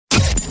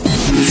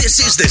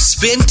This is the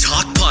Spin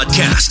Talk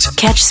Podcast.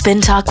 Catch Spin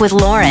Talk with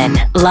Lauren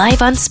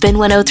live on Spin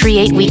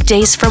 103.8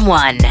 weekdays from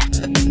 1.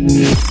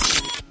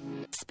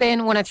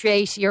 Spin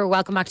 103.8, you're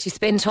welcome back to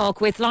Spin Talk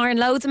with Lauren.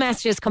 Loads of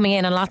messages coming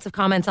in and lots of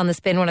comments on the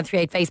Spin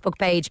 103.8 Facebook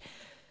page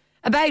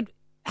about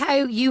how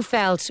you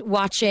felt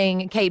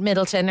watching Kate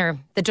Middleton, or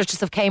the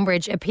Duchess of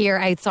Cambridge, appear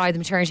outside the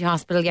maternity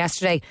hospital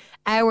yesterday,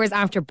 hours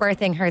after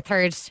birthing her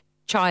third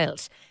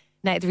child.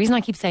 Now, the reason I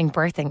keep saying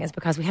birthing is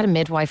because we had a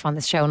midwife on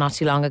this show not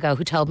too long ago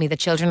who told me that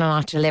children are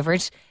not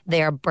delivered,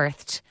 they are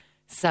birthed.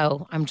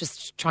 So I'm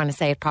just trying to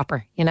say it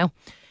proper, you know?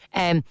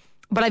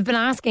 But I've been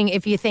asking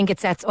if you think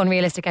it sets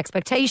unrealistic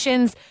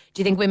expectations.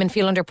 Do you think women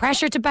feel under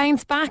pressure to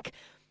bounce back?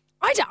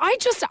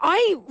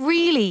 I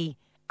really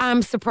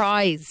am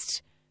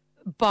surprised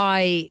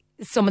by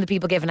some of the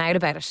people giving out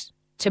about it,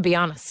 to be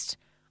honest.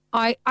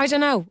 I don't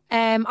know.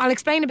 I'll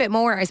explain a bit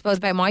more, I suppose,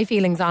 about my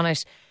feelings on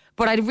it.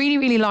 But I'd really,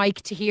 really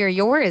like to hear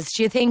yours.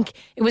 Do you think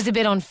it was a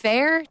bit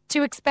unfair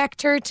to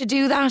expect her to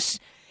do that?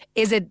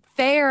 Is it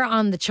fair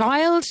on the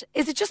child?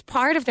 Is it just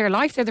part of their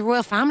life? They're the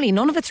royal family.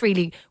 None of it's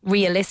really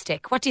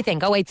realistic. What do you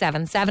think?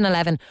 087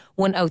 711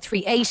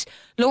 1038.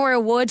 Laura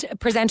Wood,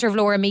 presenter of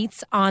Laura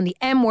Meets on the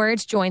M Word,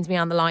 joins me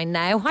on the line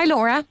now. Hi,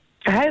 Laura.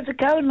 How's it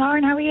going,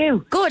 Lauren? How are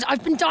you? Good.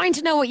 I've been dying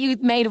to know what you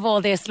made of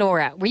all this,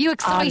 Laura. Were you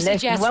excited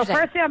yesterday? Well,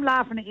 firstly, I'm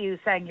laughing at you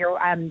saying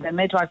the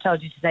midwife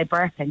told you to say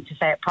birthing, to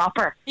say it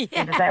proper.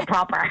 Yeah. To say it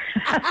proper.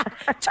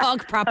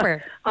 Talk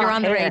proper. You're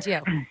on the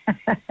radio.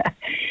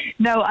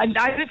 No, I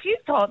have a few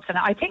thoughts on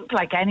it. I think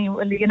like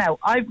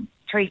I've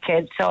 3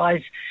 kids, so I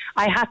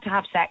had to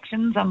have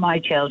sections on my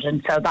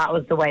children, so that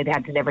was the way they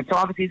had delivered. So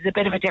obviously it's a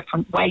bit of a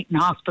different wait in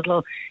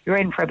hospital. You're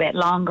in for a bit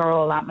longer,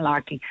 all that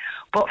malarkey.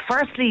 But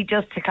firstly,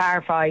 just to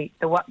clarify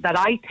that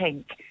I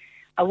think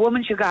a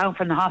woman should go home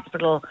from the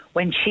hospital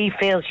when she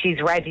feels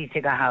she's ready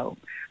to go home.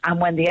 And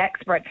when the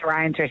experts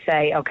around her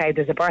say, okay,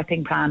 there's a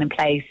birthing plan in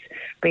place,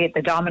 be it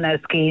the domino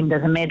scheme,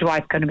 there's a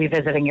midwife going to be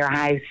visiting your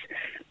house,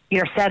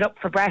 you're set up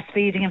for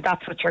breastfeeding if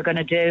that's what you're going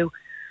to do.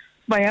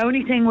 My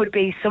only thing would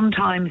be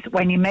sometimes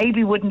when you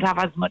maybe wouldn't have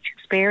as much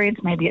experience,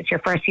 maybe it's your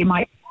first, you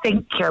might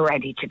think you're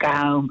ready to go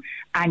home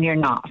and you're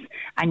not.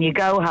 And you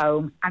go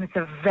home and it's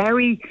a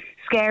very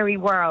scary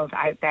world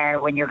out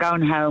there when you're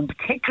going home,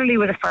 particularly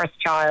with a first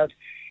child.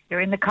 You're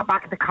in the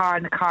back of the car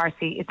in the car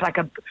seat. It's like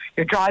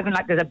you're driving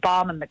like there's a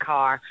bomb in the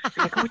car.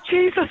 You're like, oh,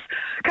 Jesus,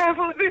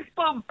 careful with this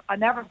bump. I'll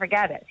never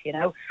forget it, you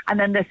know. And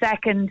then the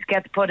second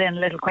gets put in a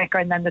little quicker,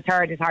 and then the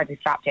third is hardly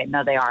strapped in.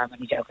 No, they are. I'm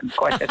only joking. Of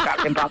course, they're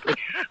strapped in properly.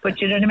 But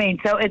you know what I mean?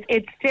 So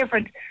it's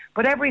different.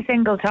 But every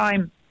single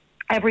time,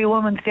 every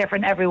woman's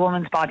different. Every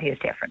woman's body is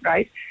different,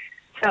 right?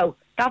 So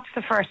that's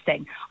the first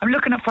thing. I'm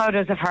looking at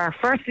photos of her.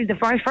 Firstly,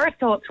 my first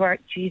thoughts were,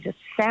 Jesus,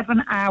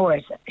 7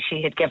 hours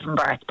she had given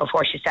birth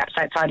before she steps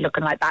outside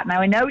looking like that.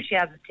 Now, I know she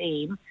has a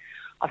team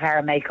of hair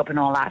and makeup and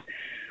all that,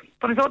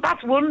 but I thought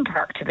that's one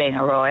perk to being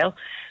a royal.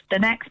 The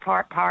next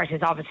part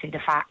is obviously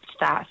the fact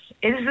that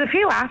there's a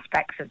few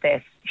aspects of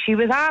this. She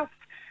was asked,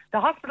 the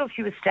hospital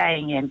she was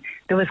staying in,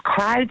 there was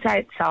crowds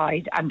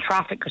outside and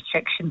traffic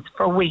restrictions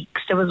for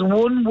weeks. There was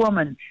one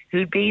woman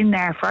who'd been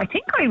there for, I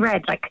think I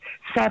read, like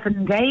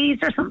 7 days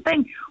or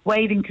something,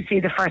 waiting to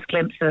see the first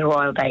glimpse of the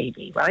royal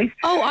baby, right?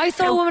 Oh, I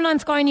saw a woman on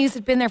Sky News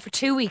who'd been there for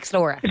 2 weeks,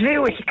 Laura.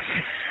 2 weeks.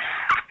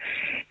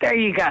 There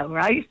you go,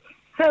 right?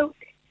 So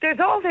there's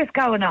all this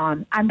going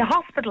on, and the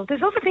hospital,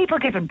 there's other people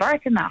giving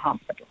birth in that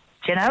hospital.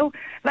 You know,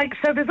 like,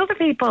 so there's other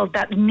people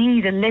that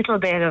need a little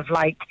bit of,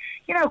 like,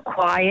 you know,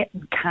 quiet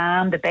and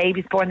calm. The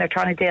baby's born, they're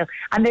trying to deal,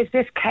 and there's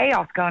this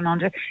chaos going on.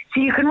 So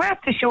you can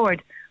rest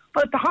assured.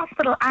 But the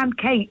hospital and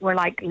Kate were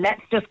like,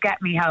 let's just get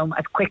me home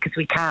as quick as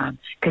we can,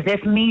 because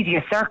this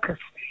media circus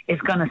is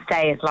going to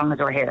stay as long as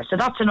we're here. So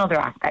that's another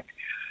aspect.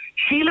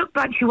 She looked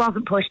like she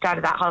wasn't pushed out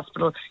of that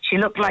hospital. She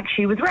looked like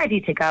she was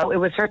ready to go. It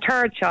was her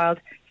third child.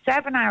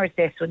 7 hours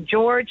this one.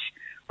 George,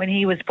 when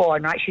he was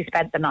born, right, she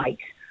spent the night.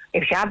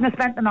 If she hadn't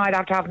spent the night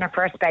after having her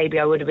first baby,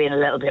 I would have been a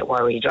little bit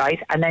worried, right?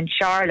 And then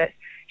Charlotte,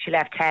 she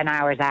left 10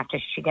 hours after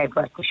she gave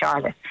birth to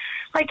Charlotte.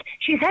 Like,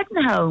 she's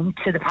heading home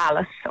to the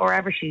palace, or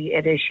wherever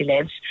it is she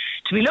lives,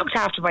 to be looked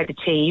after by the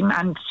team,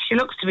 and she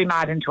looks to be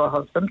mad into her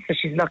husband, so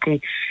she's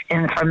lucky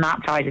from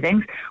that side of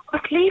things.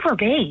 Well, leave her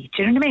be,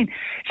 do you know what I mean?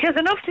 She has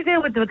enough to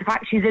deal with the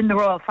fact she's in the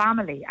royal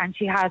family, and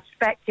she has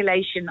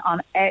speculation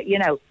on,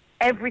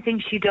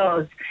 everything she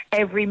does,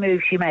 every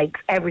move she makes,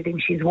 everything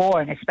she's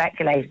worn is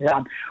speculated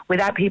on,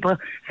 without people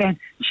saying,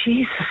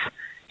 Jesus,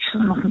 she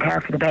doesn't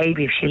care for the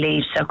baby if she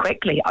leaves so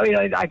quickly. I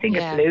mean, I think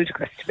it's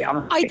ludicrous, to be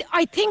honest.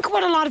 I think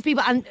what a lot of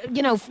people, and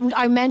you know,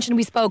 I mentioned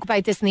we spoke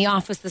about this in the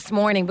office this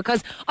morning,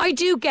 because I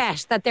do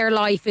get that their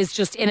life is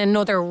just in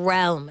another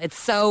realm. It's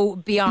so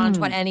beyond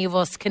what any of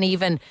us can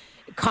even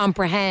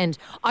comprehend.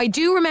 I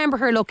do remember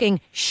her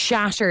looking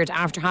shattered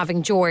after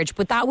having George,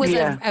 but that was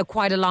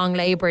quite a long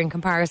labour in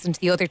comparison to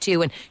the other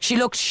two, and she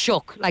looked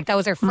shook, like that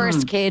was her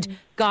first kid.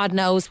 God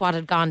knows what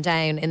had gone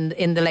down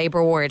in the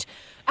labour ward,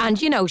 and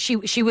you know,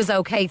 she was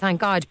okay, thank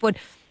God. But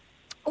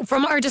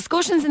from our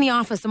discussions in the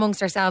office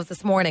amongst ourselves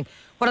this morning,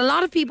 what a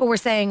lot of people were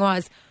saying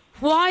was,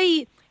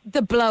 why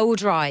the blow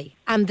dry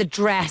and the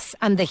dress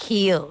and the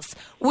heels?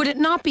 Would it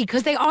not be?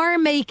 Because they are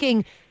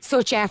making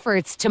such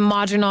efforts to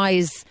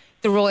modernise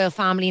the royal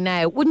family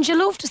now. Wouldn't you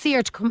love to see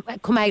her to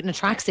come out in a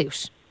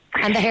tracksuit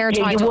and the hair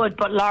tied you up? would,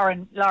 but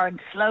Lauren,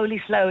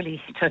 slowly,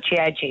 touchy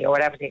edgy, or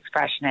whatever the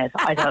expression is.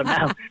 I don't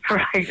know.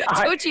 Right?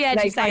 Touchy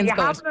edgy sounds you're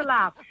good. having a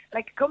laugh.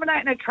 Like coming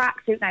out in a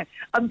tracksuit now.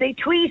 They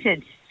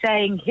tweeted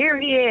saying, "Here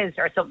he is,"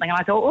 or something. And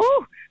I thought,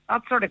 oh,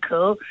 that's sort of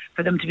cool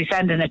for them to be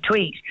sending a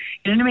tweet.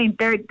 You know what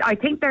I mean? I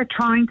think they're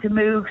trying to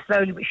move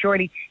slowly but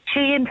surely. She,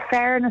 in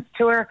fairness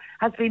to her,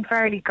 has been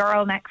fairly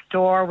girl next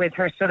door with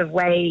her sort of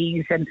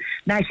ways, and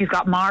now she's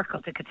got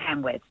Markle to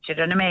contend with. Do you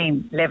know what I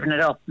mean? Living it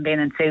up and being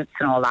in suits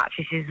and all that.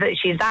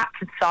 She's that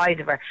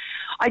side of her.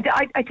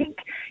 I think,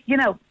 you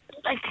know,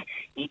 like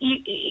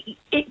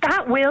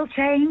that will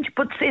change,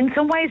 but in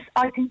some ways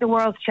I think the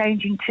world's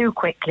changing too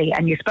quickly.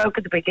 And you spoke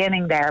at the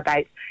beginning there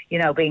about, you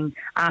know, being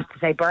asked to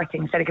say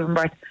birthing instead of giving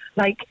birth.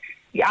 Like,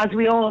 as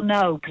we all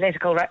know,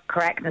 political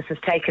correctness has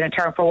taken a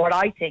turn for what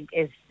I think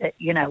is,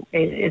 you know,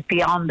 is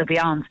beyond the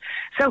beyond.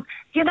 So,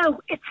 you know,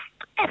 it's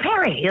a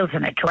pair of heels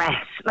and a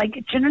dress. Like,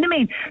 do you know what I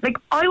mean? Like,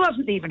 I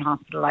wasn't leaving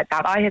hospital like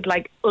that. I had,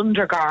 like,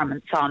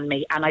 undergarments on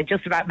me, and I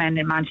just about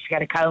managed to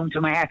get a comb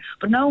to my hair.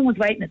 But no one was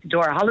waiting at the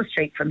door of Hollis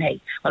Street for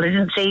me. Well, I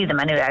didn't see them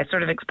anyway. I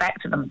sort of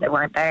expected them. They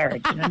weren't there.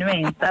 Do you know what I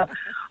mean? So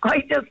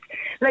I just,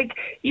 like,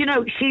 you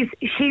know,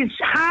 she's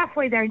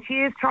halfway there, and she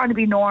is trying to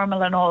be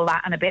normal and all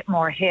that, and a bit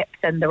more hip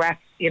than the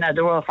rest, you know,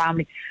 the royal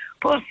family.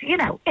 But, you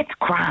know, it's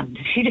grand.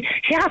 She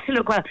has to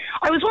look well.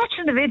 I was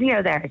watching the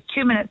video there. It's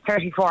 2 minutes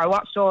 34. I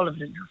watched all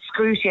of it,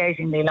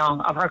 excruciatingly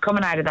long, of her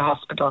coming out of the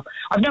hospital.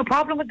 I've no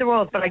problem with the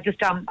royals, but I just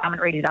haven't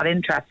really that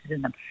interested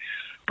in them.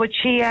 But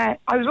I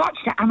was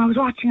watching it, and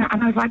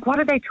I was like, what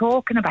are they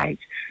talking about?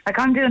 Like,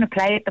 I'm doing a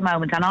play at the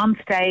moment, and on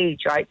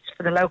stage, right,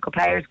 for the local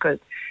players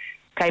group,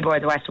 Playboy,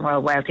 the Western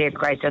World, Wales Theatre,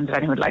 Great Duns, if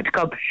anyone would like to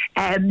come.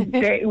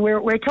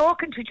 We're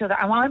talking to each other,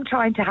 and while I'm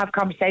trying to have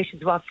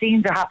conversations while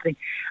scenes are happening,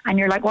 and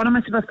you're like, what am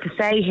I supposed to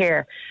say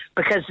here?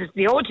 Because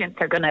the audience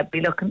are going to be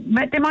looking,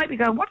 they might be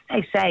going, what are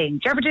they saying?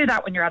 Do you ever do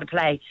that when you're at a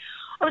play?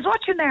 I was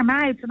watching their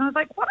mouths, and I was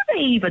like, what are they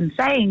even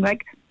saying?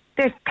 Like,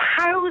 there's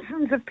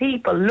thousands of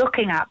people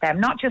looking at them,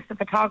 not just the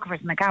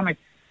photographers and the cameras,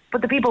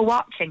 but the people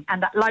watching,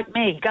 and that, like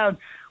me, going,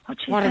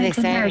 what are they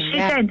saying? She's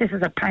saying this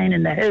is a pain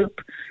in the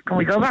hoop. Can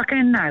we go back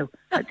in now?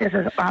 This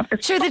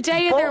is sure, the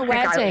day of their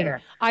wedding,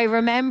 I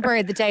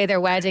remember the day of their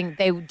wedding,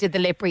 they did the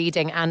lip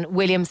reading, and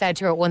William said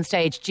to her at one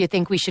stage, do you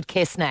think we should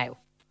kiss now?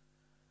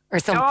 Or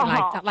something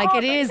like that. Like,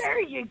 it is.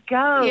 There you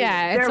go.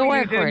 Yeah, it's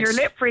awkward. You're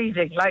lip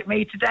reading like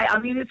me today. I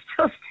mean, it's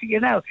just, you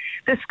know,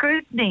 the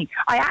scrutiny.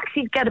 I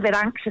actually get a bit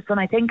anxious when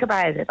I think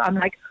about it. I'm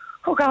like,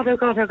 oh God, oh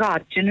God, oh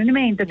God. Do you know what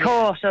I mean? The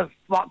thought of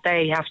what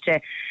they have to.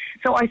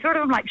 So I sort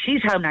of am like,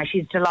 she's home now.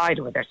 She's delighted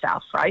with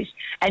herself, right?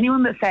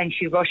 Anyone that's saying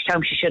she rushed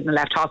home, she shouldn't have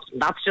left hospital,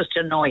 that's just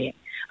annoying.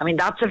 I mean,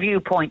 that's a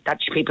viewpoint that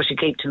people should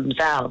keep to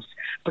themselves,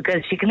 because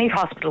she can leave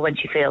hospital when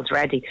she feels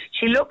ready.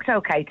 She looked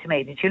okay to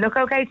me. Did she look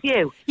okay to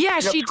you? Yeah,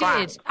 she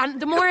did.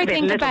 And the more I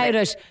think about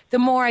it, the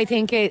more I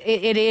think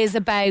it is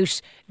about,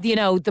 you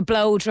know, the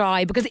blow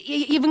dry. Because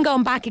even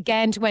going back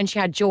again to when she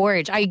had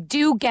George, I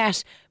do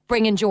get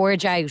bringing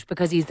George out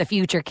because he's the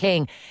future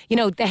king. You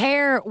know, the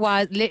hair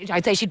was,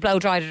 I'd say she'd blow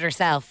dried it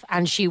herself,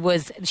 and she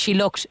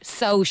looked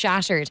so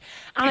shattered.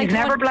 And she's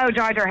never blow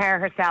dried her hair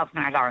herself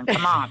now, Lauren.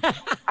 Come on.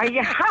 Are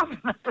you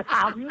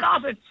having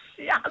not a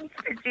chance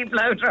to she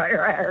blow dry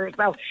her hair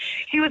herself?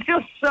 She was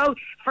just so,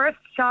 first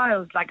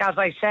child, like as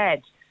I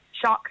said,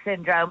 shock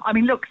syndrome. I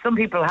mean, look, some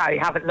people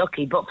have it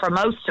lucky, but for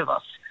most of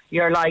us,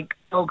 you're like,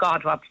 oh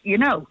God, what's, you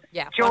know,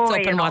 joy what's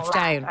up and what's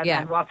down,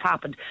 and what's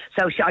happened.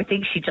 So I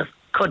think she just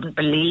couldn't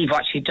believe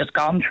what she'd just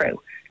gone through.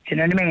 Do you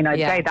know what I mean? I'd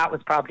say that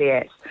was probably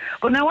it.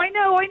 But no, I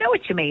know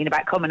what you mean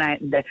about coming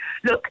out and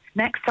look,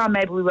 next time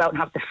maybe we won't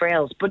have the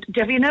frills. But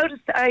have you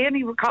noticed, I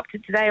only copped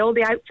it today, all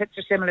the outfits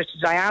are similar to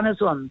Diana's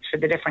ones for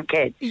the different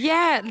kids.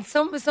 Yeah,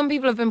 some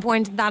people have been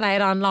pointing that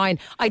out online.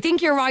 I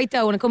think you're right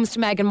though, when it comes to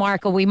Meghan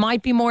Markle, we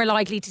might be more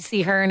likely to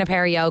see her in a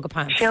pair of yoga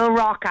pants. She'll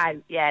rock out,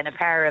 in a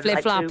pair of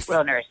flip-flops, like, boot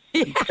runners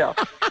and stuff.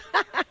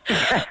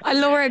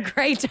 Laura,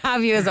 great to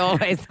have you as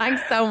always.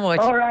 Thanks so much.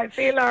 All right,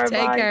 see you, Laura.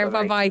 Take care.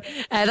 Bye-bye.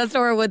 That's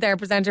Laura Wood there,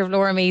 presenter of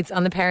Laura Meets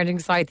on the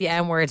parenting site, the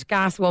M Word,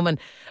 gas woman.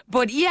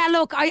 But yeah,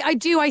 look,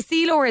 I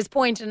see Laura's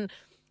point, and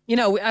you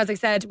know, as I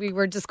said, we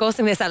were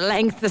discussing this at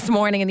length this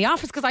morning in the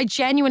office, because I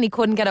genuinely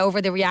couldn't get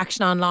over the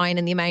reaction online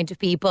and the amount of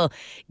people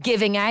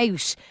giving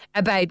out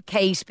about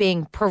Kate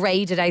being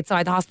paraded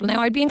outside the hospital.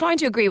 Now, I'd be inclined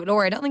to agree with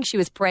Laura. I don't think she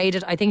was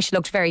paraded. I think she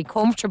looked very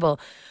comfortable.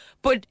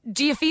 But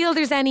do you feel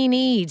there's any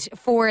need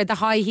for the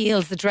high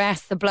heels, the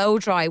dress, the blow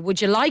dry?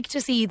 Would you like to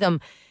see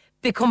them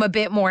become a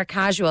bit more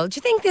casual? Do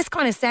you think this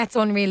kind of sets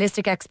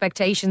unrealistic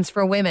expectations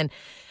for women?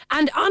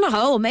 And on a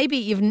whole, maybe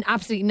you've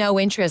absolutely no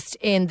interest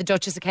in the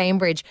Duchess of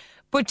Cambridge,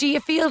 but do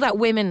you feel that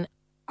women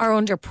are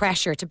under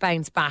pressure to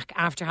bounce back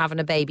after having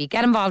a baby?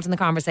 Get involved in the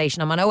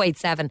conversation. I'm on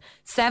 087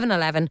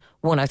 711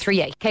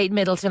 1038. Kate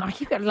Middleton. I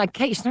keep getting like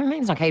Kate. Her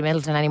name's not Kate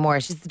Middleton anymore.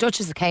 She's the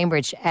Duchess of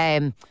Cambridge.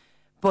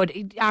 But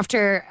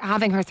after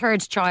having her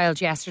third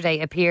child yesterday,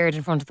 appeared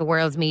in front of the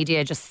world's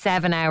media just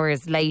 7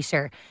 hours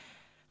later.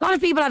 A lot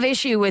of people have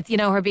issue with,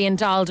 her being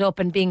dolled up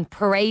and being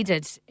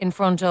paraded in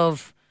front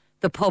of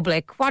the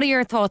public. What are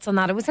your thoughts on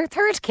that? It was her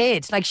third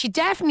kid. Like, she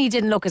definitely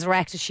didn't look as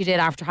wrecked as she did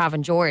after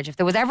having George. If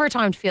there was ever a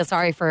time to feel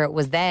sorry for her, it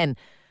was then.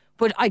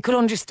 But I could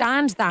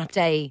understand that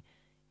day,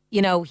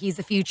 he's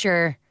the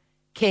future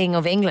king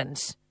of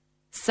England.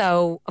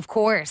 So, of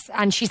course,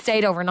 and she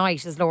stayed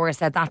overnight, as Laura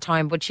said that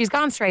time, but she's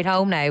gone straight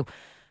home now.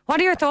 What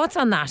are your thoughts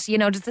on that?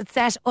 Does it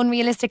set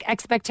unrealistic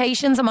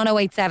expectations? I'm on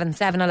 087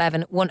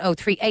 711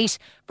 1038.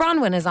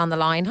 Bronwyn is on the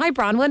line. Hi,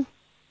 Bronwyn.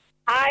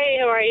 Hi,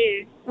 how are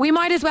you? We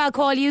might as well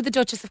call you the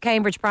Duchess of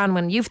Cambridge,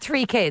 Bronwyn. You've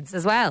 3 kids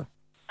as well.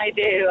 I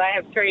do. I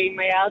have 3.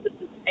 My eldest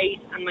is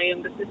 8 and my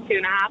youngest is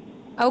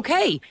 2.5.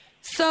 Okay.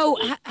 So,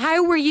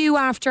 how were you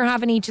after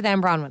having each of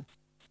them, Bronwyn?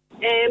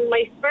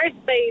 My first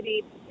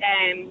baby,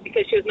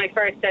 because she was my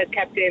first, I was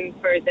kept in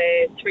for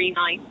the 3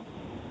 nights.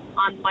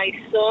 On my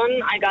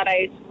son, I got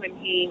out when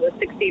he was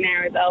 16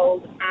 hours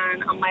old.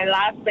 And on my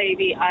last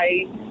baby,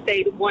 I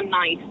stayed 1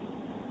 night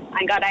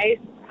and got out,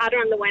 had her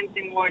on the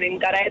Wednesday morning,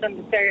 got out on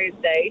the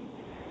Thursday.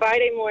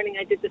 Friday morning,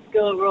 I did the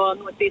school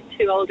run with these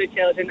 2 older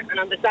children. And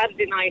on the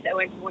Saturday night, I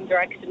went to One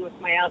Direction with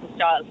my eldest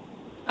child.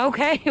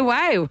 Okay,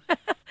 wow.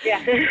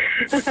 Yeah.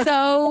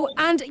 So,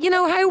 and,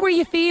 how were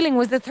you feeling?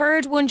 Was the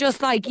third one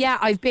just like, yeah,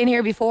 I've been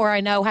here before,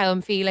 I know how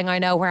I'm feeling, I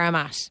know where I'm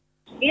at?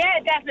 Yeah,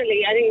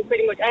 definitely. I think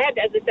pretty much, I had,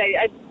 as I say,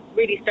 I had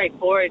really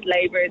straightforward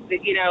labours,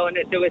 and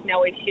there was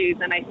no issues,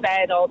 and I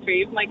fed all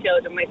 3 of my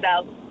children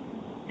myself.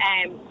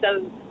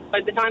 So by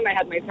the time I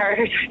had my third,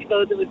 I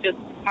suppose it was just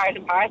part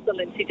and parcel,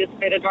 and she just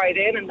fitted right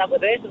in, and that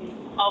was it,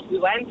 and off we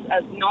went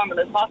as normal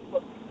as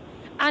possible.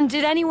 And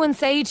did anyone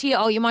say to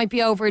you, you might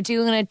be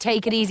overdoing it,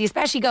 take it easy,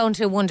 especially going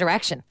to One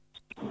Direction?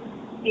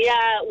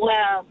 Yeah,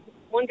 well,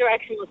 One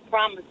Direction was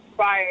promised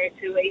prior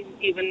to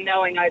even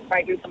knowing I was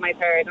pregnant on my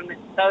third, and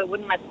so I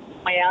wouldn't let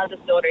my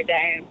eldest daughter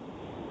down.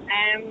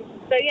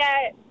 So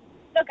yeah,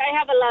 look, I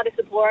have a lot of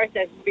support. I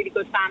have a really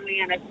good family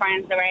and I have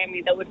friends around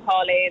me that would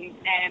call in.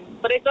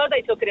 But I suppose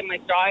I took it in my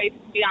stride,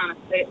 to be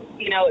honest.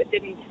 It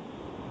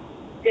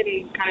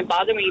didn't kind of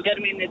bother me. You know what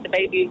I mean? The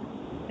baby,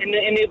 a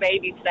new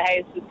baby to the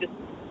house was just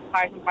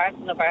part and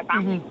parcel of our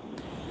family.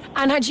 Mm-hmm.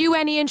 And had you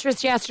any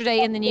interest yesterday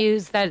in the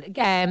news that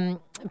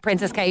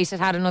Princess Kate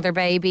had another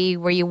baby?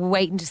 Were you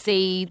waiting to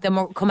see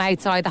them come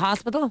outside the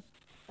hospital?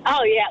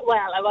 Oh, yeah,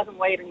 well, I wasn't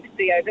waiting to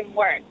see her. It didn't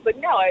work. But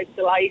no, I was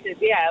delighted,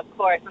 yeah, of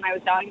course. And I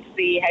was dying to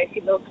see how she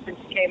looked when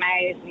she came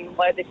out and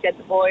whether she had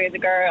the boy or the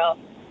girl.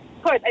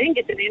 Of course, I think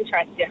it's an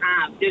interest you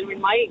have. I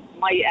mean, my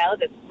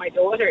eldest, my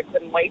daughter,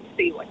 couldn't wait to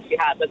see what she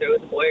had, whether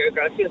it was a boy or a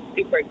girl. She was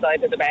super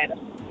excited about it.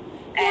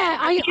 Yeah,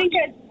 I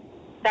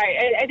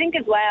think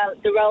as well,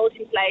 the role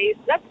she plays,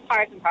 that's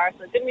part and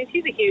parcel. I mean,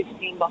 she's a huge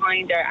team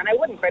behind her, and I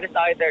wouldn't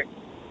criticise her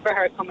for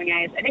her coming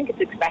out. I think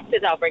it's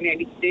expected of her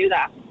nearly to do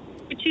that.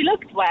 But she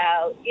looked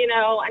well,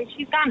 and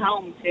she's gone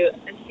home to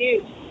a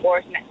huge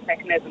support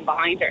mechanism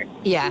behind her.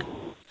 Yeah.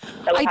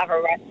 That will have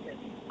her rested.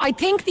 I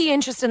think the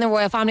interest in the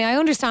royal family, I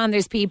understand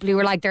there's people who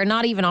are like, they're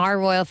not even our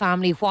royal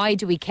family, why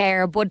do we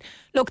care? But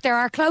look, they're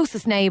our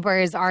closest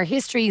neighbours, our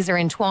histories are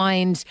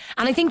entwined,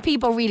 and I think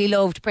people really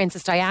loved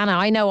Princess Diana.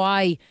 I know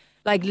I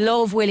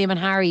love William and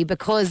Harry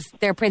because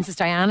they're Princess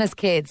Diana's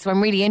kids, so I'm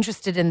really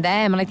interested in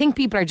them, and I think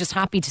people are just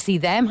happy to see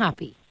them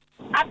happy.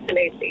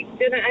 Absolutely.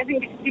 I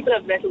think people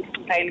have little to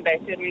complain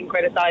about,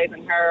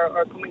 criticising her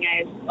or coming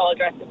out all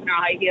dressed up in her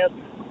high heels.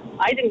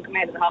 I didn't come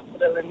out of the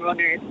hospital in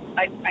runners.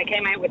 I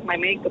came out with my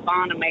makeup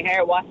on and my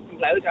hair washed and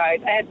blow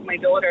dried. I had my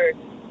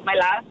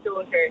last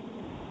daughter,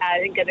 I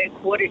think at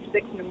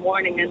 5:45 in the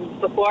morning,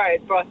 and before I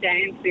was brought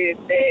down to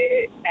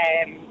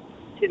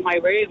my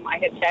room, I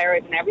had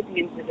showered and everything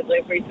into the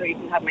delivery so you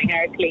can have my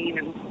hair clean.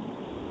 And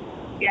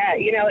yeah,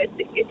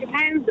 it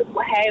depends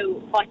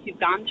what you've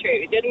gone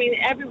through. Do you know what I mean?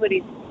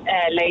 Everybody's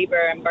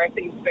labour and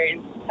birthing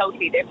experience is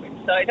totally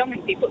different. So I don't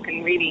think people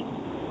can really,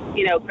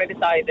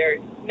 criticise her.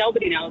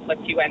 Nobody knows what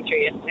she went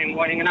through yesterday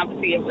morning, and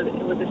obviously it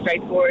was a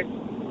straightforward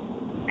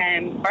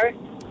birth.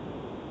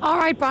 All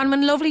right,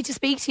 Bronwyn, lovely to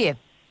speak to you.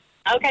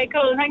 Okay,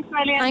 cool. Thanks,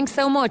 Million. Thanks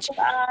so much.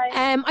 Bye.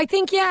 I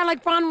think,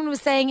 like Bronwyn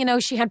was saying,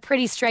 she had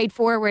pretty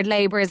straightforward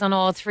labours on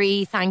all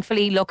 3,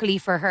 thankfully, luckily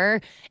for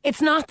her.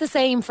 It's not the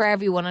same for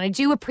everyone, and I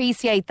do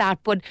appreciate that,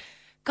 but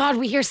God,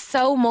 we hear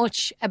so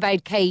much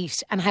about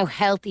Kate and how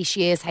healthy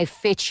she is, how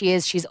fit she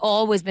is. She's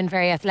always been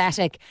very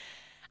athletic.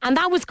 And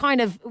that was kind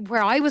of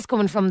where I was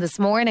coming from this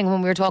morning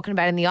when we were talking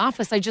about it in the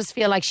office. I just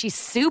feel like she's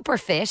super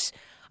fit.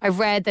 I've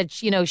read that,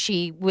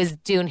 she was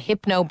doing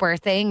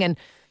hypnobirthing and,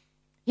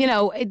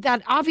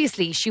 that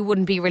obviously she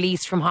wouldn't be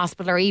released from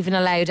hospital or even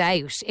allowed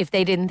out if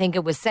they didn't think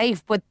it was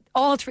safe. But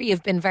all 3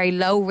 have been very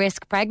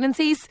low-risk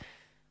pregnancies.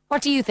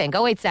 What do you think?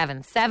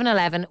 087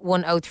 711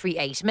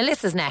 1038.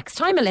 Melissa's next.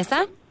 Hi,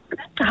 Melissa.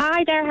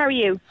 Hi there, how are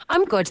you?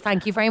 I'm good,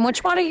 thank you very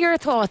much. What are your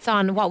thoughts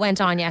on what went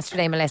on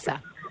yesterday,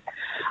 Melissa?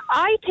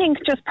 I think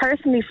just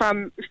personally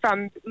from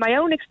my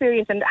own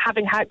experience and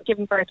having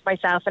given birth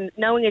myself and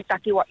knowing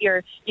exactly what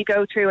you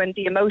go through and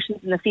the emotions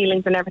and the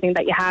feelings and everything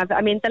that you have,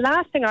 I mean, the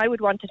last thing I would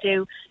want to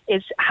do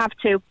is have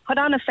to put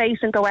on a face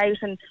and go out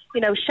and,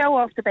 show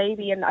off the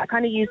baby. And I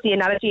kind of use the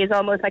analogy as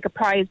almost like a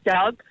prize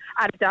dog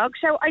at a dog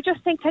show. I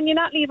just think, can you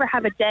not leave her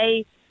have a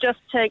day just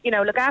to,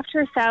 look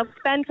after herself,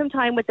 spend some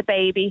time with the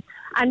baby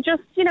and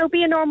just,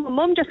 be a normal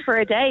mum just for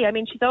a day. I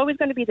mean, she's always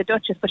going to be the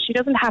Duchess, but she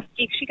doesn't have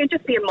to, she can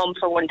just be a mum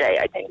for one day,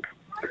 I think.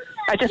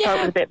 I just thought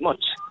it was a bit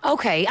much.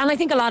 Okay, and I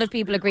think a lot of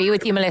people agree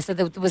with you, Melissa,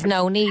 that there was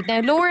no need.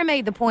 Now, Laura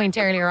made the point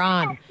earlier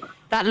on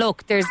that,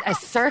 look, there's a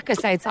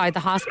circus outside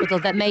the hospital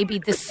that maybe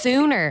the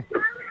sooner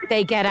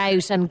they get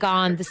out and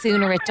gone, the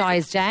sooner it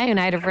dies down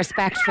out of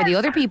respect for the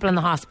other people in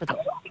the hospital.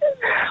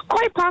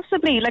 Quite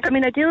possibly.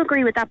 I do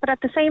agree with that. But at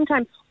the same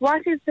time,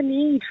 what is the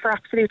need for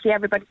absolutely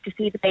everybody to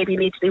see the baby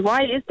immediately?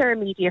 Why is there a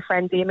media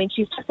frenzy? I mean,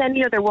 she's just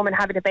any other woman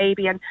having a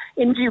baby. And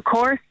in due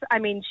course, I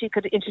mean, she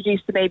could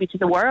introduce the baby to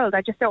the world.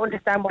 I just don't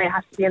understand why it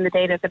has to be on the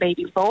day that the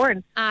baby's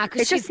born.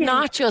 Because she's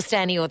not just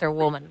any other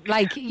woman.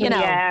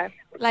 Yeah.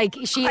 Like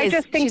she is,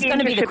 she's going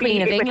to be the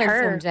Queen of England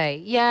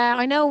someday. Yeah,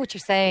 I know what you're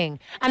saying.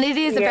 And it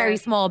is a very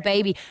small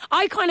baby.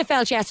 I kind of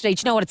felt yesterday,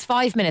 do you know what, it's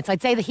 5 minutes.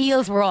 I'd say the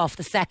heels were off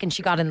the second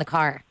she got in the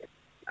car.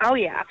 Oh,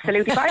 yeah,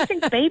 absolutely. But I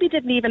think the baby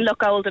didn't even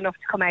look old enough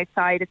to come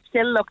outside. It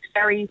still looked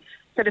very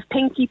sort of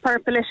pinky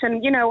purplish.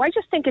 And, I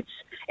just think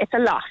it's a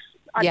lot.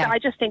 I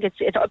just think it's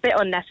a bit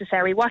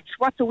unnecessary.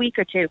 What's a week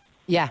or two?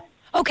 Yeah.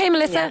 Okay,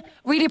 Melissa,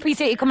 really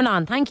appreciate you coming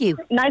on. Thank you.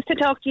 Nice to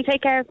talk to you.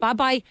 Take care.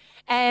 Bye-bye.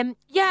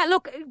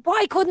 Look,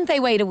 why couldn't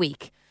they wait a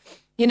week?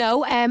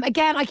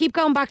 Again, I keep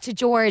going back to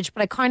George,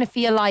 but I kind of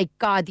feel like,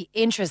 God, the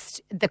interest,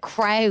 the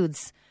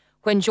crowds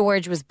when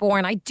George was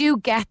born, I do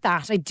get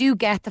that. I do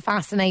get the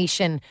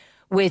fascination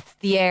with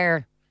the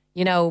heir,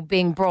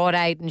 being brought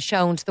out and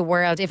shown to the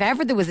world. If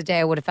ever there was a day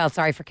I would have felt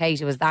sorry for Kate,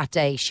 it was that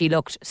day. She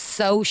looked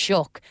so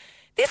shook.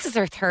 This is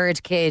her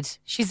third kid.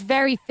 She's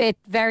very fit,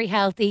 very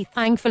healthy.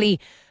 Thankfully,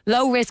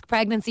 low-risk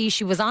pregnancy.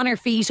 She was on her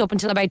feet up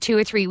until about 2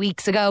 or 3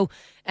 weeks ago.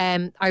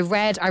 I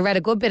read a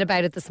good bit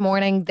about it this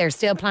morning. They're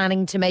still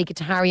planning to make it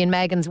to Harry and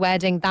Meghan's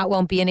wedding. That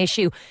won't be an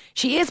issue.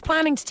 She is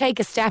planning to take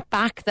a step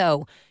back,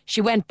 though. She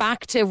went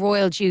back to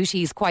royal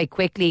duties quite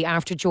quickly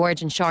after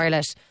George and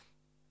Charlotte.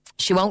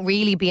 She won't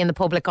really be in the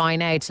public eye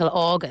now till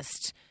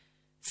August.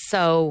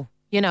 So,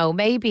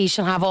 maybe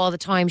she'll have all the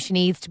time she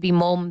needs to be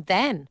mum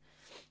then.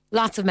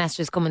 Lots of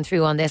messages coming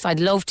through on this.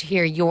 I'd love to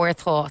hear your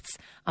thoughts.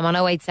 I'm on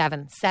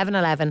 087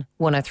 711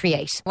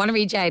 1038. I want to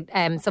read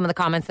out some of the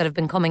comments that have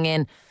been coming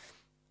in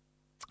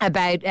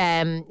about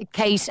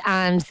Kate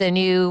and the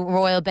new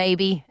royal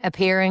baby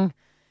appearing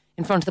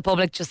in front of the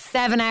public just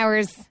 7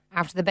 hours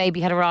after the baby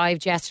had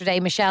arrived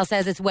yesterday. Michelle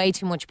says it's way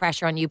too much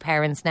pressure on you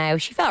parents now.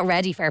 She felt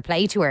ready, fair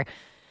play to her.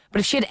 But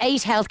if she had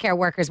 8 healthcare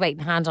workers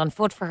waiting hand on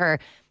foot for her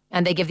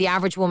and they give the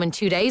average woman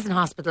 2 days in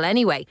hospital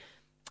anyway.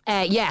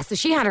 So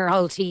she had her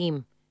whole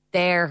team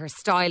there. Her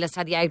stylist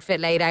had the outfit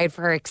laid out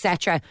for her,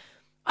 etc.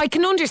 I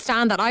can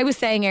understand that. I was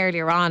saying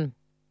earlier on,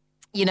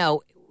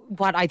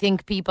 what I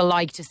think people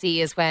like to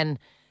see is when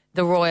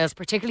the royals,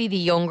 particularly the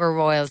younger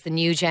royals, the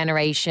new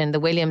generation, the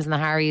Williams and the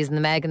Harrys and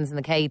the Meghans and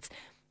the Kates,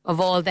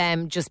 of all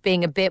them just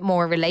being a bit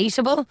more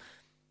relatable.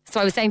 So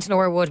I was saying to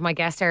Laura Wood, my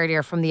guest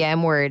earlier from the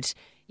M Word,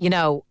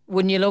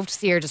 wouldn't you love to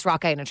see her just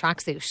rock out in a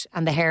tracksuit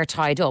and the hair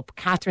tied up?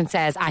 Catherine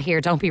says,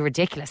 here, don't be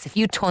ridiculous. If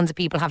you tons of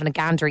people having a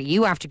gander at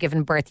you after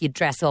giving birth, you'd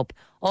dress up.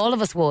 All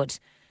of us would.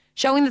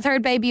 Showing the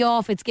third baby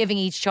off, it's giving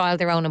each child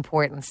their own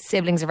importance.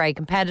 Siblings are very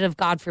competitive,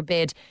 God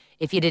forbid,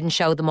 if you didn't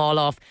show them all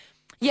off.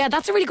 Yeah,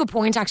 that's a really good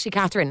point, actually,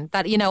 Catherine,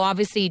 that,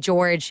 obviously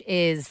George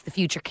is the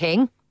future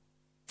king,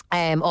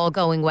 all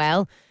going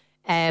well.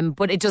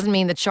 But it doesn't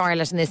mean that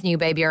Charlotte and this new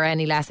baby are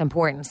any less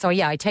important. So,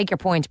 yeah, I take your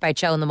point about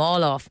showing them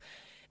all off.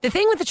 The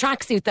thing with the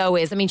tracksuit, though,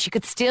 is, she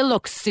could still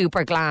look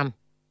super glam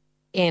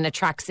in a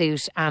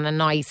tracksuit and a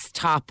nice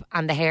top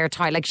and the hair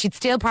tied. Like, she'd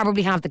still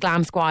probably have the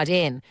glam squad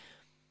in.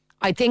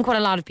 I think what a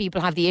lot of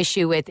people have the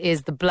issue with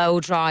is the blow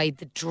dry,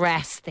 the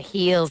dress, the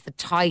heels, the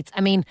tights.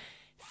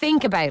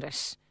 Think about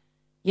it.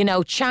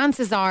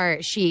 Chances are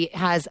she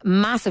has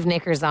massive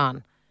knickers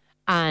on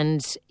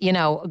and,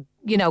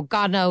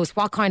 God knows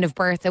what kind of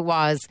birth it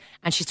was,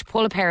 and she's to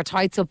pull a pair of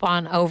tights up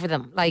on over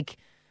them.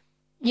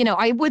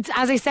 I would,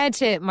 as I said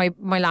to my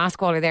last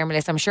caller there,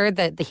 Melissa, I'm sure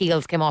that the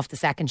heels came off the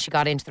second she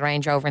got into the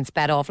Range Rover and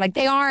sped off.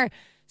 They are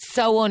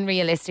so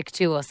unrealistic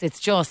to us. It's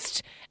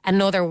just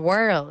another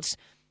world.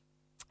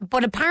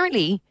 But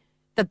apparently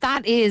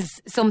that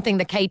is something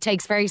that Kate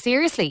takes very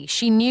seriously.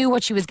 She knew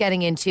what she was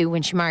getting into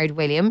when she married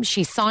William.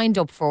 She signed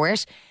up for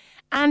it.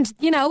 And,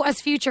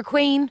 as future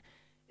queen,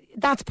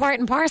 that's part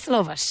and parcel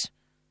of it.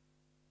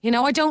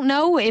 I don't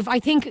know I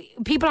think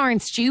people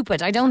aren't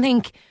stupid. I don't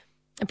think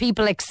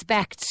people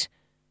expect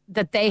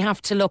that they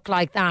have to look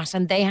like that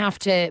and they have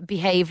to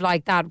behave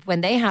like that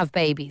when they have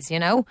babies,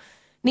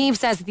 Niamh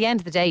says at the end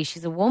of the day,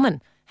 she's a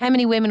woman. How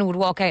many women would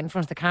walk out in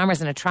front of the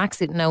cameras in a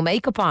tracksuit and no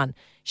makeup on?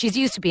 She's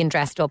used to being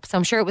dressed up, so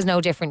I'm sure it was no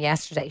different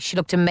yesterday. She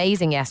looked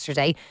amazing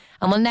yesterday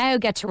and will now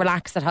get to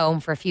relax at home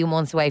for a few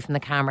months away from the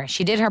camera.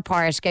 She did her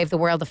part, gave the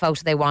world the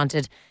photo they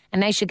wanted, and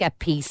now she'll get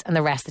peace and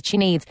the rest that she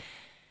needs.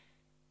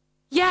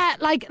 Yeah,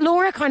 like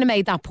Laura kind of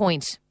made that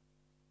point.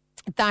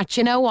 That,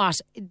 you know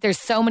what, there's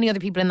so many other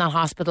people in that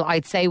hospital.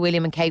 I'd say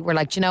William and Kate were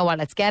like, you know what,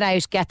 let's get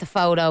out, get the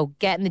photo,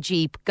 get in the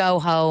Jeep, go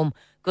home.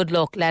 Good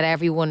luck, let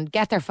everyone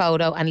get their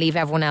photo and leave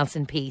everyone else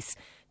in peace.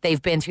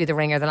 They've been through the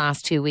ringer the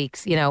last 2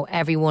 weeks, you know,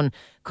 everyone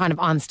kind of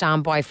on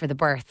standby for the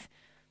birth.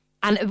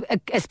 And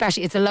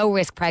especially, it's a low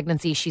risk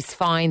pregnancy. She's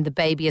fine, the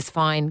baby is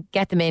fine.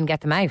 Get them in, get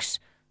them out.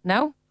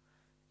 No?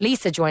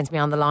 Lisa joins me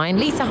on the line.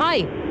 Lisa, hi.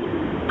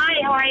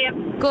 Hi, how are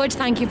you? Good,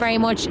 thank you very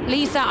much.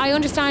 Lisa, I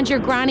understand your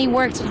granny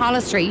worked at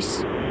Holles Street.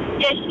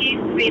 Yes, she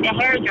used to be the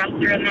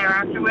hairdresser in there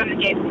after women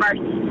gave birth.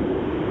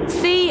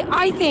 See,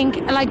 I think,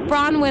 like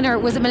Bronwynner,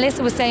 was it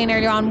Melissa was saying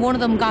earlier on, one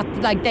of them got,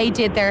 like, they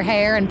did their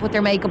hair and put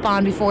their makeup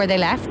on before they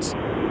left.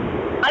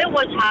 I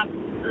would have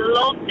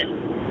loved it.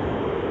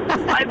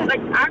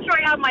 After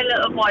I had my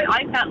little boy,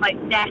 I felt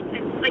like death.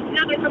 It's like, you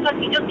know,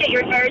 sometimes you just get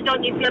your hair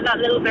done, you feel that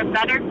little bit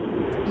better.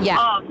 Yeah.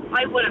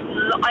 I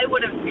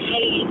would have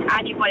paid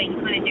anybody to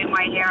kind of do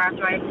my hair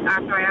after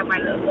I had my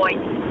little boy.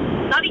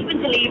 Not even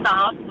to leave the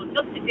hospital,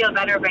 just to feel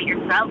better about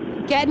yourself.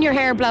 Getting your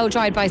hair blow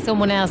dried by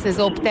someone else is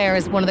up there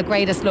as one of the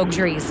greatest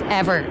luxuries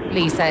ever,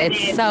 Lisa.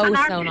 It's so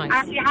nice.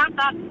 After you have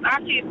that,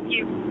 after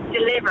you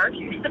deliver,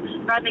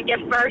 rather than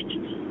give birth, as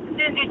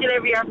soon as you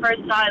deliver your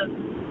first child,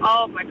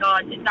 oh my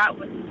God, that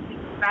was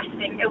the best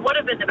thing. It would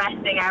have been the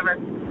best thing ever.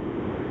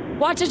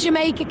 What did you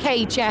make of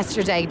Kate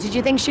yesterday? Did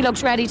you think she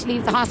looked ready to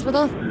leave the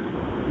hospital?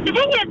 The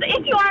thing is,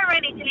 if you are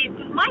ready to leave,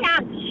 my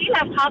aunt, she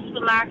left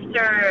hospital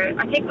after,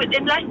 I think,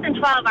 in less than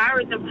 12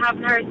 hours of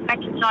having her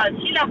second child.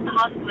 She left the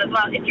hospital as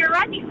well. If you're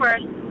ready for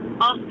it,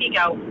 off you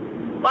go.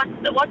 I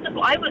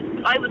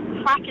was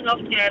cracking up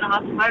to get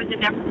out of the hospital. I was in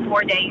there for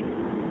 4 days.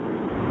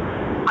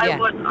 I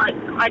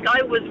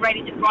was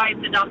ready to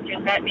bribe the doctor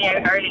and let me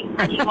out early,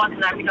 and he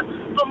wasn't letting me go.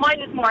 But mine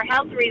was more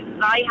health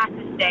reasons I had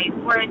to stay.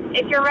 Whereas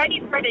if you're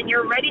ready for it and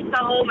you're ready to go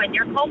home and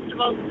you're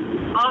comfortable,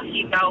 off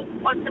you go.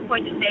 What's the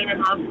point of staying in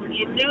hospital?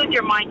 You lose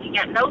your mind, you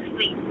get no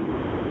sleep.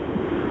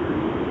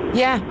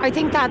 Yeah, I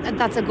think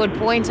that's a good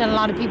point, and a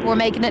lot of people were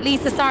making it.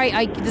 Lisa, sorry,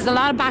 there's a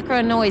lot of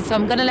background noise, so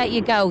I'm going to let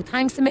you go.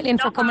 Thanks a million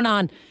for coming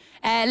on.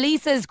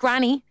 Lisa's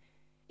granny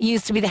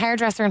used to be the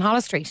hairdresser in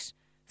Holles Street.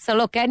 So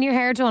look, getting your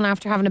hair done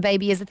after having a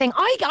baby is a thing.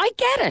 I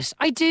get it.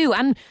 I do.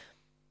 And,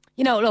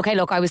 you know,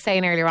 look, I was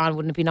saying earlier on,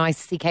 wouldn't it be nice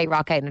to see Kate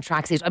Rock out in a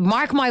tracksuit?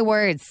 Mark my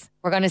words,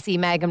 we're going to see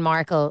Meghan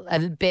Markle a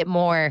bit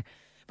more.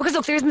 Because,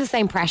 look, there isn't the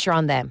same pressure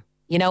on them,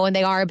 you know, and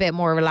they are a bit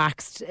more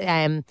relaxed.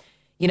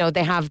 You know,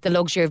 they have the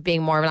luxury of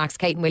being more relaxed.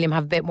 Kate and William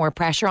have a bit more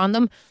pressure on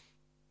them.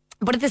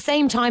 But at the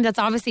same time, that's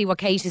obviously what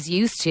Kate is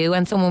used to.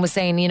 And someone was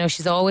saying, you know,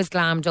 she's always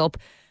glammed up.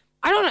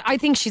 I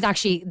think she's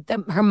actually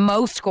her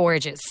most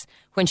gorgeous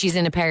when she's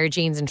in a pair of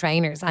jeans and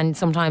trainers. And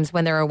sometimes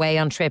when they're away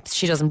on trips,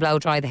 she doesn't blow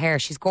dry the hair.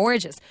 She's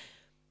gorgeous.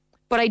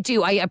 But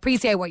I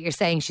appreciate what you're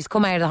saying. She's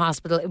come out of the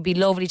hospital. It would be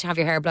lovely to have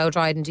your hair blow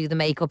dried and do the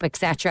makeup,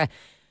 etc.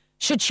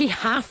 Should she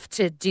have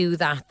to do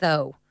that,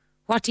 though?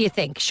 What do you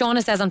think?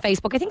 Shauna says on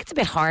Facebook, I think it's a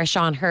bit harsh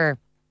on her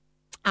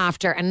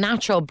after a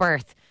natural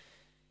birth.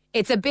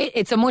 It's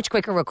a much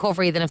quicker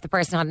recovery than if the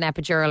person had an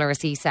epidural or a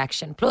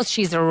C-section. Plus,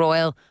 she's a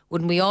royal.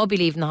 Wouldn't we all be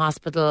leaving the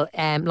hospital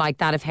like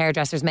that if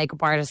hairdressers,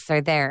 makeup artists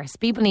are there? So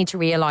people need to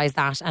realise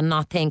that and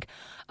not think,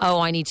 oh,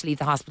 I need to leave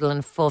the hospital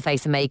in full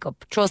face of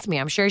makeup. Trust me,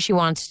 I'm sure she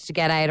wanted to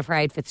get out of her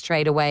outfit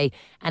straight away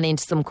and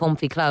into some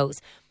comfy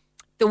clothes.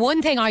 The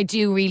one thing I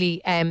do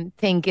really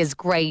think is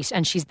great,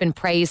 and she's been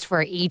praised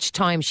for each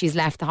time she's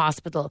left the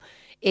hospital,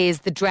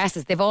 is the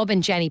dresses. They've all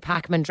been Jenny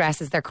Packman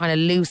dresses. They're kind of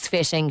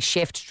loose-fitting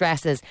shift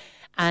dresses.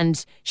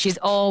 And she's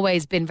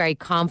always been very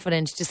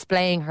confident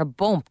displaying her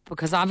bump,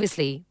 because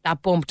obviously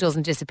that bump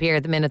doesn't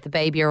disappear the minute the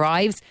baby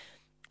arrives.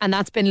 And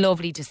that's been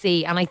lovely to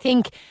see. And I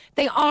think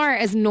they are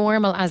as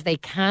normal as they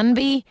can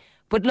be.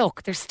 But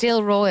look, they're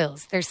still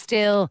royals. They're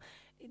still,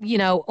 you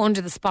know,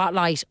 under the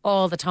spotlight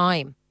all the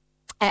time.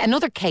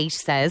 Another Kate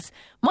says,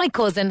 my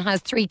cousin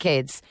has 3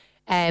 kids.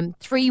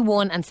 3,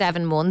 1 and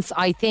 7 months.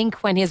 I think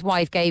when his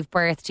wife gave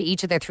birth to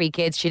each of their 3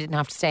 kids, she didn't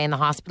have to stay in the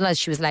hospital, as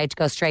she was allowed to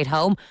go straight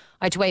home.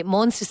 I had to wait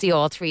months to see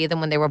all 3 of them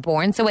when they were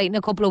born. So waiting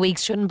a couple of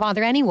weeks shouldn't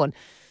bother anyone.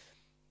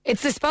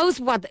 It's, I suppose,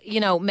 what, you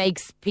know,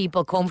 makes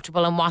people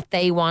comfortable and what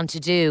they want to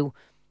do.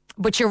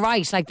 But you're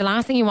right. Like, the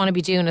last thing you want to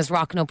be doing is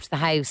rocking up to the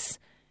house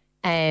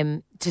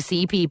to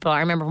see people. I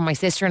remember when my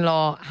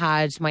sister-in-law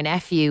had my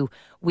nephew,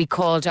 we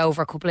called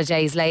over a couple of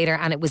days later,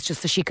 and it was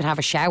just so she could have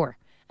a shower.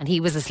 And he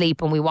was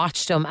asleep and we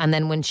watched him. And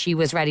then when she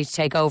was ready to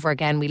take over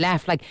again, we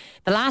left. Like,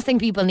 the last thing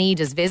people need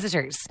is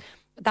visitors.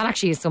 That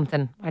actually is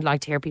something I'd like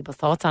to hear people's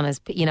thoughts on,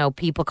 is, you know,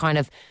 people kind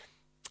of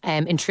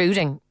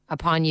intruding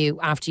upon you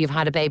after you've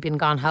had a baby and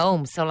gone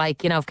home. So,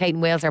 like, you know, if Kate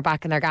and Wales are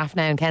back in their gaff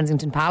now in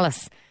Kensington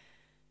Palace,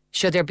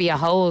 should there be a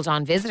hold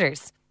on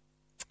visitors?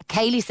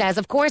 Kaylee says,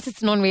 of course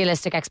it's an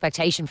unrealistic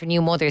expectation for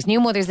new mothers. New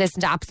mothers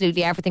listen to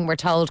absolutely everything we're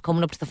told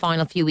coming up to the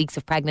final few weeks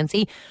of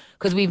pregnancy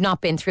because we've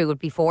not been through it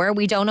before.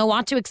 We don't know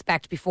what to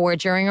expect before,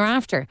 during or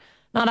after.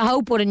 Not a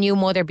hope would a new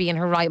mother be in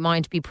her right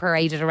mind to be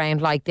paraded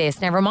around like this,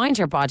 never mind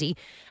her body.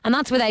 And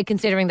that's without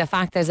considering the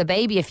fact there's a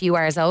baby a few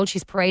hours old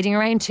she's parading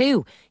around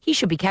too. He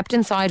should be kept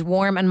inside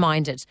warm and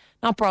minded,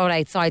 not brought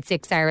outside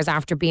 6 hours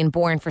after being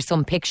born for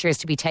some pictures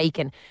to be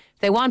taken. If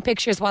they want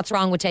pictures, what's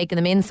wrong with taking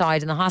them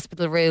inside in the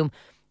hospital room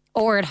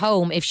or at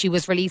home if she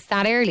was released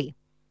that early?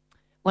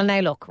 Well,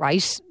 now look,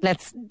 right,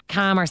 let's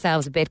calm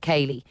ourselves a bit,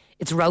 Kaylee.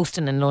 It's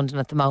roasting in London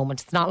at the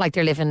moment. It's not like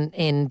they're living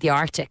in the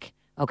Arctic.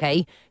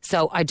 Okay,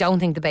 so I don't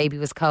think the baby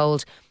was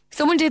cold.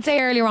 Someone did say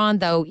earlier on,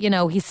 though, you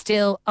know, he's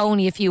still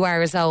only a few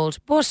hours old.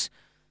 But,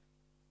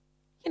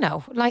 you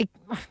know, like,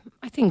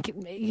 I think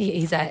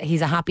he's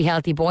a happy,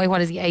 healthy boy.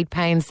 What is he, 8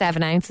 pounds,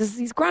 7 ounces?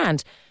 He's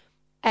grand.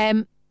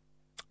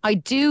 I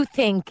do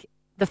think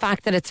the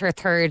fact that it's her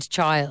third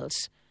child,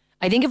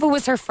 I think if it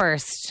was her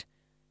first,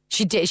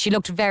 she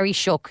looked very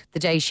shook the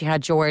day she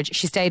had George.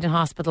 She stayed in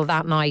hospital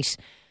that night.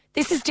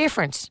 This is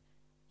different.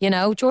 You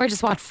know, George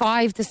is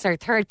 5? This is her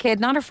third kid,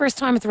 not her first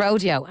time at the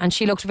rodeo. And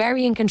she looked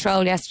very in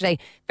control yesterday,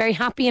 very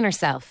happy in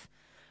herself.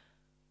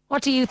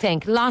 What do you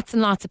think? Lots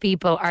and lots of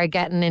people are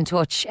getting in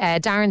touch.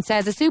 Darren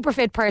says, a super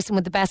fit person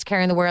with the best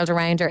care in the world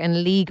around her in a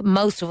league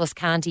most of us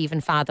can't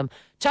even fathom.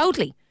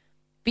 Totally.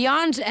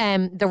 Beyond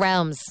the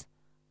realms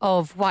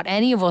of what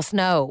any of us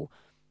know.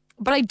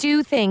 But I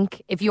do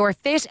think if you're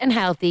fit and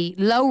healthy,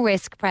 low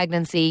risk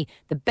pregnancy,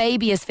 the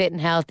baby is fit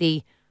and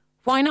healthy,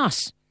 why not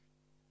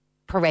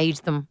parade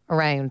them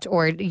around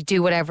or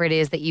do whatever it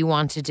is that you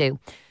want to do?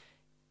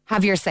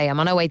 Have your say. I'm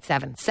on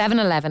 087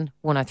 711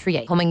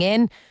 1038. Coming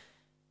in,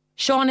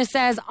 Shauna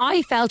says,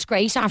 I felt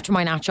great after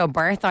my natural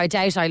birth. I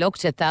doubt I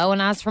looked it though.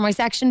 And as for my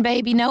section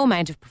baby, no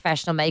amount of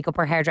professional makeup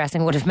or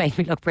hairdressing would have made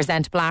me look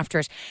presentable after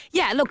it.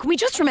 Yeah, look, can we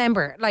just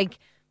remember, like,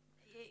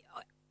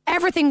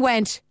 everything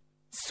went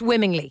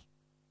swimmingly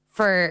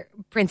for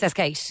Princess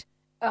Kate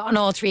on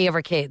all 3 of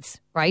her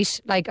kids,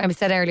 right? Like I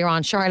said earlier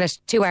on, Charlotte,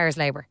 2 hours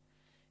labour.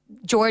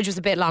 George was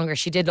a bit longer.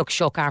 She did look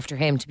shook after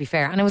him, to be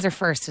fair. And it was her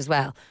first as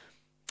well.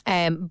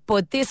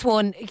 But this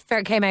one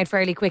came out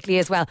fairly quickly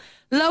as well.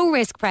 Low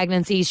risk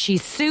pregnancies.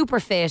 She's super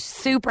fit,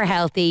 super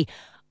healthy.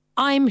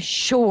 I'm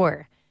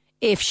sure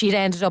if she'd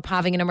ended up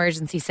having an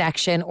emergency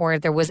section or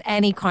there was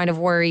any kind of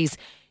worries,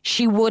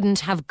 she wouldn't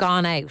have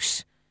gone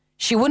out.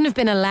 She wouldn't have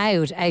been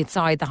allowed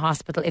outside the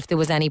hospital if there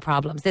was any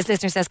problems. This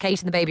listener says Kate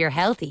and the baby are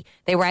healthy.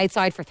 They were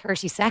outside for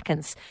 30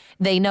 seconds.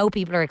 They know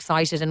people are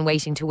excited and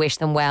waiting to wish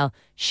them well.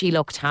 She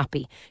looked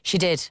happy. She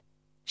did.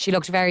 She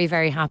looked very,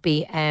 very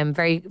happy,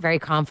 very, very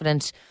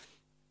confident.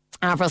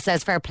 Avril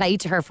says, fair play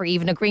to her for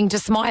even agreeing to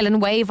smile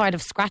and wave. I'd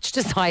have scratched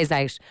his eyes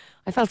out.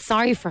 I felt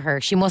sorry for her.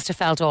 She must have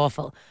felt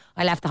awful.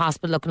 I left the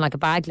hospital looking like a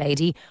bag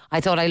lady. I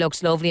thought I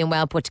looked lovely and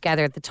well put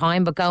together at the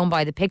time, but going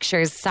by the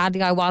pictures,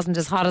 sadly I wasn't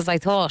as hot as I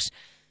thought.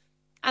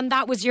 And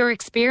that was your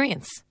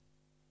experience.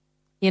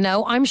 You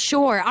know, I'm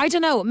sure. I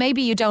don't know.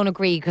 Maybe you don't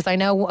agree because I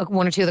know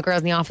 1 or 2 of the girls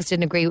in the office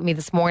didn't agree with me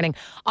this morning.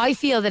 I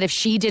feel that if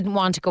she didn't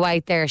want to go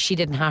out there, she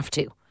didn't have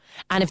to.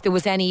 And if there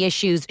was any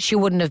issues, she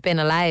wouldn't have been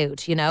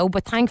allowed, you know.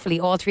 But thankfully,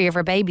 all 3 of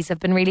her babies have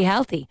been really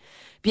healthy.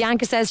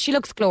 Bianca says she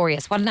looks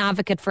glorious. What an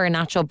advocate for a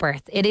natural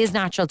birth. It is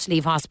natural to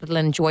leave hospital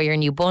and enjoy your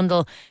new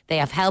bundle. They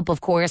have help,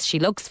 of course. She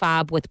looks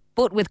fab,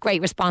 but with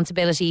great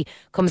responsibility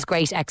comes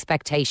great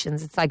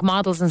expectations. It's like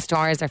models and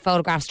stars are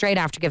photographed straight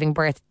after giving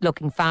birth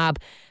looking fab.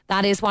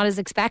 That is what is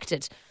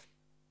expected.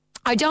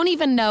 I don't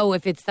even know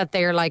if it's that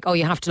they're like, oh,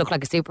 you have to look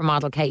like a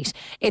supermodel, Kate.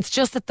 It's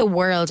just that the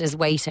world is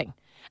waiting.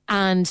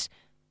 And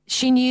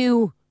she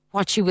knew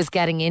what she was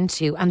getting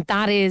into. And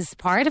that is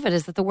part of it,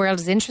 is that the world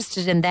is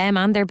interested in them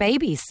and their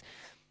babies.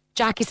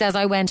 Jackie says,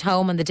 I went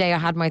home on the day I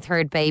had my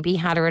third baby,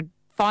 had her at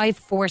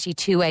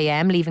 5:42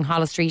 a.m, leaving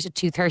Holles Street at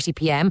 2:30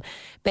 p.m.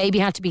 Baby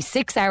had to be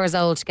 6 hours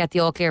old to get the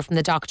all clear from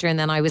the doctor, and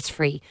then I was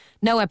free.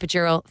 No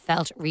epidural,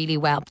 felt really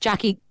well.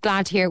 Jackie,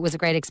 glad to hear it was a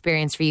great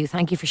experience for you.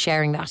 Thank you for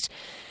sharing that.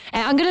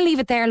 I'm going to leave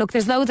it there. Look,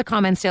 there's loads of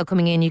comments still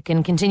coming in. You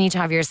can continue to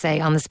have your say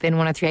on the Spin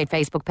 1038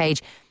 Facebook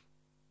page.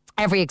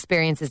 Every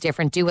experience is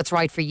different. Do what's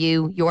right for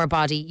you, your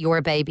body,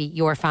 your baby,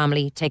 your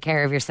family. Take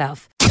care of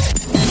yourself.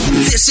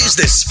 This is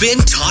the Spin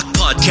Talk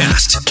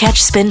Podcast.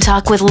 Catch Spin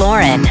Talk with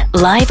Lauren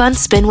live on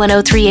Spin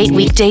 1038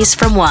 weekdays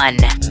from 1.